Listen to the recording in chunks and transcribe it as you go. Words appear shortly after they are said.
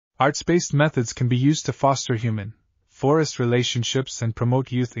Arts-based methods can be used to foster human, forest relationships and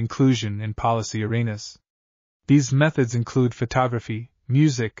promote youth inclusion in policy arenas. These methods include photography,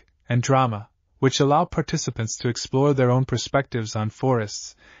 music, and drama, which allow participants to explore their own perspectives on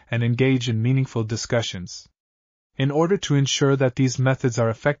forests and engage in meaningful discussions. In order to ensure that these methods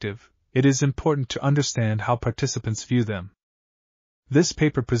are effective, it is important to understand how participants view them. This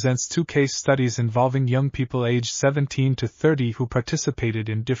paper presents 2 case studies involving young people aged 17 to 30 who participated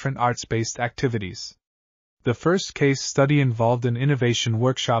in different arts-based activities. The first case study involved an innovation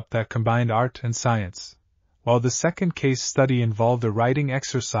workshop that combined art and science, while the second case study involved a writing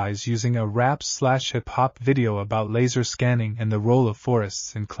exercise using a rap/hip-hop video about laser scanning and the role of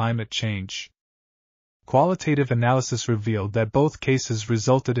forests in climate change. Qualitative analysis revealed that both cases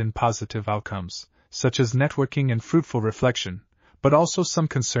resulted in positive outcomes, such as networking and fruitful reflection, but also some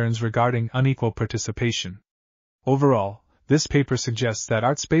concerns regarding unequal participation. Overall, this paper suggests that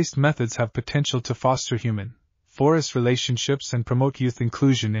arts-based methods have potential to foster human, forest relationships and promote youth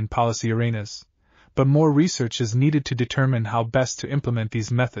inclusion in policy arenas, but more research is needed to determine how best to implement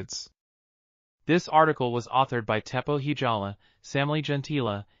these methods. This article was authored by Teppo Hujala, Samuli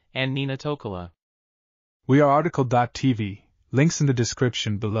Junttila, and Nina Tokola. We are RTCLTV, links in the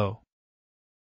description below.